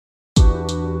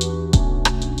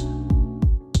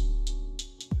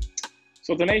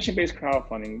So donation-based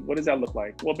crowdfunding, what does that look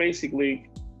like? Well, basically,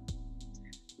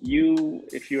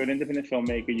 if you're an independent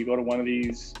filmmaker, you go to one of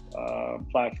these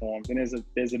platforms, and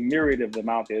there's a myriad of them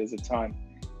out there. There's a ton,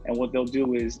 and what they'll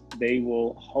do is they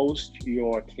will host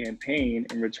your campaign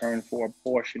in return for a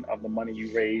portion of the money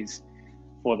you raise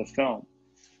for the film.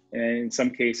 And in some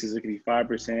cases, it could be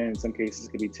 5%. In some cases,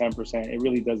 it could be 10%. It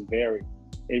really does vary.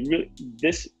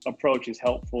 This approach is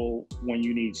helpful when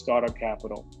you need startup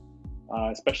capital,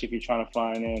 especially if you're trying to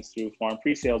finance through foreign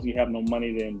pre-sales. You have no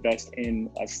money to invest in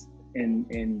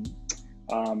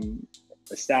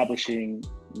establishing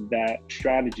that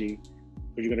strategy,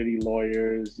 but you're going to need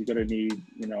lawyers. You're going to need,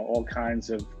 all kinds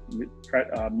of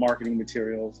marketing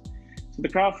materials. So the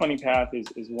crowdfunding path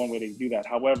is one way to do that.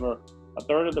 However, a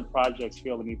third of the projects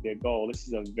fail to meet their goal. This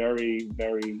is a very,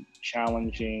 very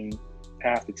challenging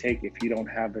path to take if you don't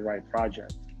have the right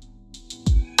project.